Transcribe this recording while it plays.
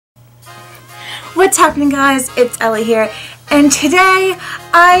What's happening, guys? It's Elly here, and today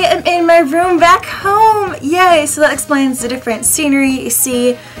I am in my room back home. Yay! So that explains the different scenery you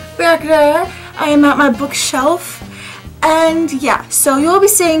see back there. I am at my bookshelf, and yeah, so you'll be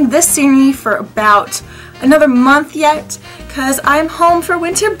seeing this scenery for about another month yet, because I'm home for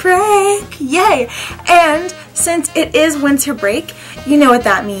winter break. Yay! And since it is winter break, you know what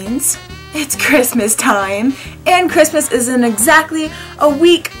that means. It's Christmas time, and Christmas is in exactly a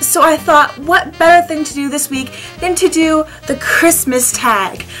week, so I thought what better thing to do this week than to do the Christmas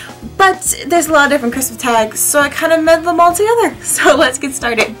tag. But there's a lot of different Christmas tags, so I kind of melded them all together. So let's get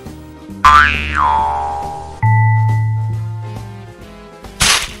started.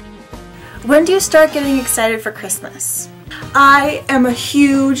 When do you start getting excited for Christmas? I am a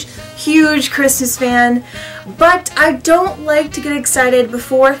huge Christmas fan, but I don't like to get excited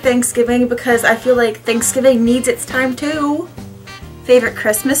before Thanksgiving because I feel like Thanksgiving needs its time too. Favorite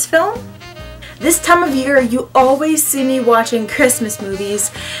Christmas film? This time of year you always see me watching Christmas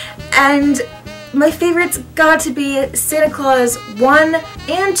movies, and my favorites got to be Santa Claus 1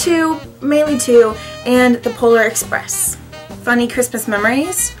 and 2, mainly 2, and The Polar Express. Funny Christmas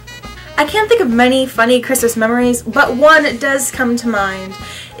memories? I can't think of many funny Christmas memories, but one does come to mind.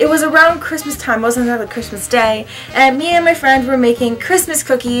 It was around Christmas time, it wasn't exactly Christmas Day, and me and my friend were making Christmas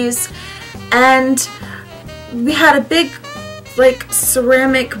cookies, and we had a big, like,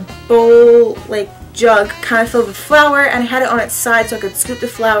 ceramic bowl, like, jug kind of filled with flour, and I had it on its side so I could scoop the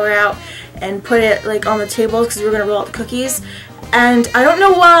flour out and put it, like, on the table because we were going to roll out the cookies, and I don't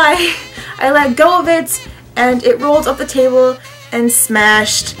know why, I let go of it, and it rolled up the table and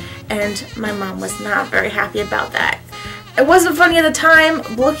smashed. And my mom was not very happy about that. It wasn't funny at the time.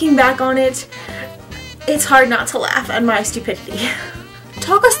 Looking back on it, it's hard not to laugh at my stupidity.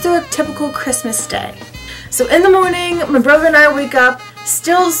 Talk us through a typical Christmas day. So in the morning, my brother and I wake up,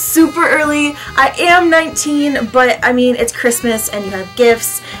 still super early. I am 19, but I mean, it's Christmas and you have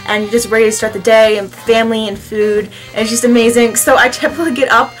gifts and you're just ready to start the day and family and food, and it's just amazing. So I typically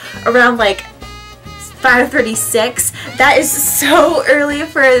get up around like 5:36. That is so early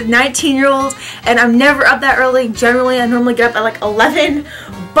for a 19-year-old, and I'm never up that early. Generally, I normally get up at like 11,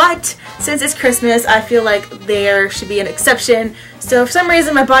 but since it's Christmas, I feel like there should be an exception. So for some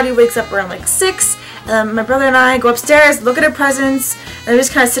reason, my body wakes up around like 6. My brother and I go upstairs, look at our presents, and we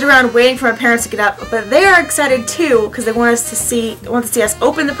just kind of sit around waiting for my parents to get up. But they are excited too because they want to see us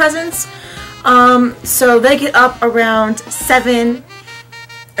open the presents. So they get up around 7.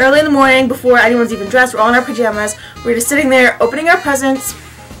 Early in the morning, before anyone's even dressed. We're all in our pajamas. We're just sitting there opening our presents,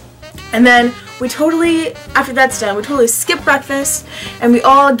 and then we totally, after that's done, we totally skip breakfast and we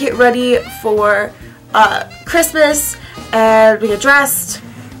all get ready for Christmas, and we get dressed,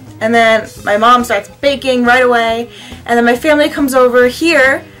 and then my mom starts baking right away, and then my family comes over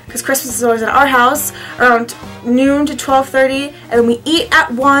here because Christmas is always at our house around noon to 12:30, and then we eat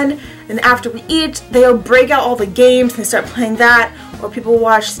at 1. And after we eat, they'll break out all the games and start playing that, or people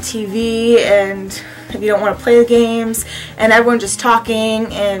watch the TV and if you don't want to play the games, and everyone's just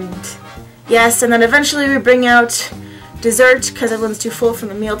talking, and yes, and then eventually we bring out dessert because everyone's too full from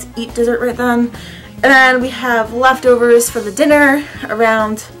the meal to eat dessert right then, and then we have leftovers for the dinner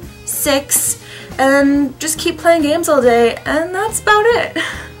around 6, and then just keep playing games all day, and that's about it.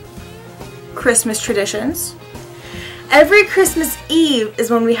 Christmas traditions. Every Christmas Eve is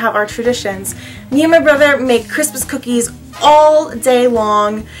when we have our traditions. Me and my brother make Christmas cookies all day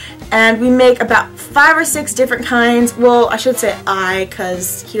long, and we make about 5 or 6 different kinds. Well, I should say I,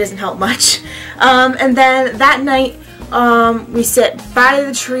 because he doesn't help much. And then that night, we sit by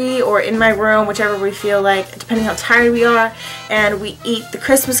the tree or in my room, whichever we feel like, depending how tired we are, and we eat the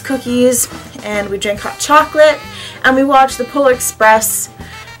Christmas cookies, and we drink hot chocolate, and we watch The Polar Express,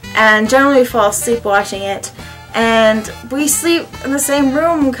 and generally we fall asleep watching it. And we sleep in the same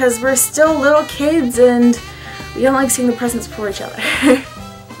room because we're still little kids and we don't like seeing the presents for each other.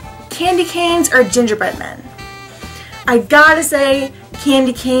 Candy canes or gingerbread men? I gotta say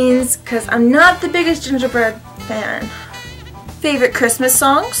candy canes because I'm not the biggest gingerbread fan. Favorite Christmas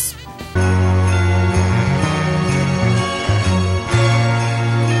songs?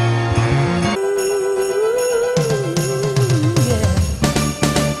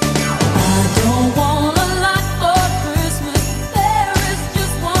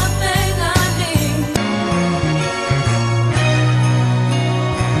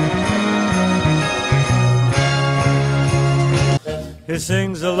 He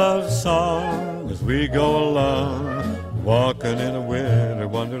sings a love song as we go along, walking in a winter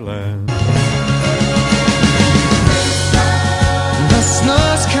wonderland. The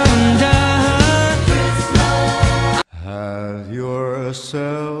snow's coming down. Have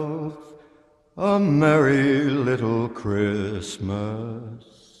yourself a merry little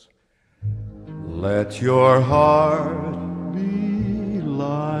Christmas. Let your heart be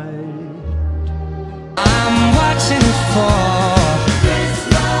light. I'm watching for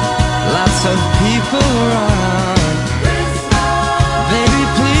lots of people run. Baby,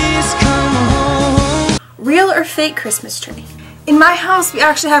 please come home. Real or fake Christmas tree? In my house, we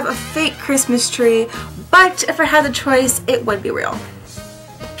actually have a fake Christmas tree, but if I had the choice, it would be real.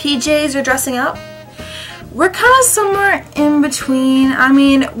 PJs or dressing up? We're kind of somewhere in between. I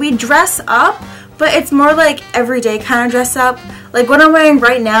mean, we dress up, but it's more like everyday kind of dress up. Like what I'm wearing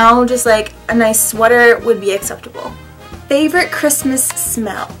right now, just like a nice sweater would be acceptable. Favorite Christmas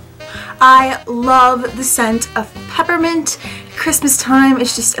smell? I love the scent of peppermint. Christmas time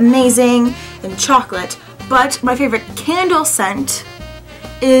is just amazing, and chocolate. But my favorite candle scent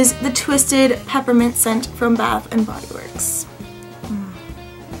is the Twisted Peppermint scent from Bath & Body Works.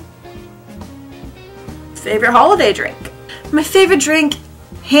 Favorite holiday drink? My favorite drink,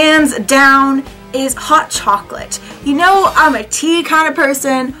 hands down, is hot chocolate. You know, I'm a tea kind of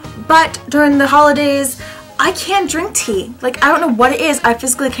person, but during the holidays, I can't drink tea. Like, I don't know what it is. I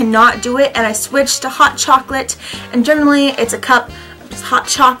physically cannot do it, and I switched to hot chocolate, and generally it's a cup of just hot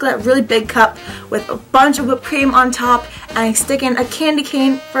chocolate, really big cup with a bunch of whipped cream on top, and I stick in a candy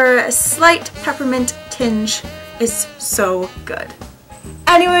cane for a slight peppermint tinge. It's so good.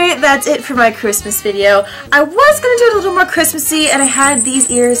 Anyway, that's it for my Christmas video. I was going to do it a little more Christmassy, and I had these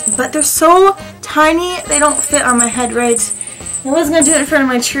ears, but they're so tiny, they don't fit on my head right. I was going to do it in front of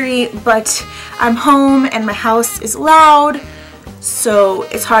my tree, but I'm home and my house is loud, so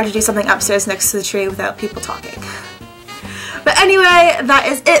it's hard to do something upstairs next to the tree without people talking. But anyway, that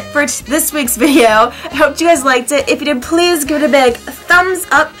is it for this week's video. I hope you guys liked it. If you did, please give it a big thumbs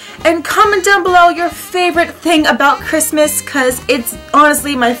up and comment down below your favorite thing about Christmas, because it's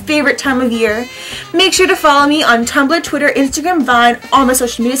honestly my favorite time of year. Make sure to follow me on Tumblr, Twitter, Instagram, Vine. All my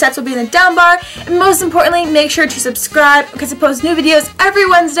social media sites will be in the down bar. And most importantly, make sure to subscribe, because I post new videos every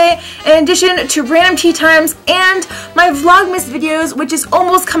Wednesday in addition to random tea times and my Vlogmas videos, which is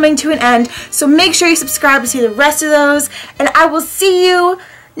almost coming to an end. So make sure you subscribe to see the rest of those. And I will see you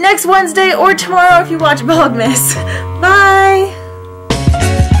next Wednesday or tomorrow if you watch Vlogmas. Bye!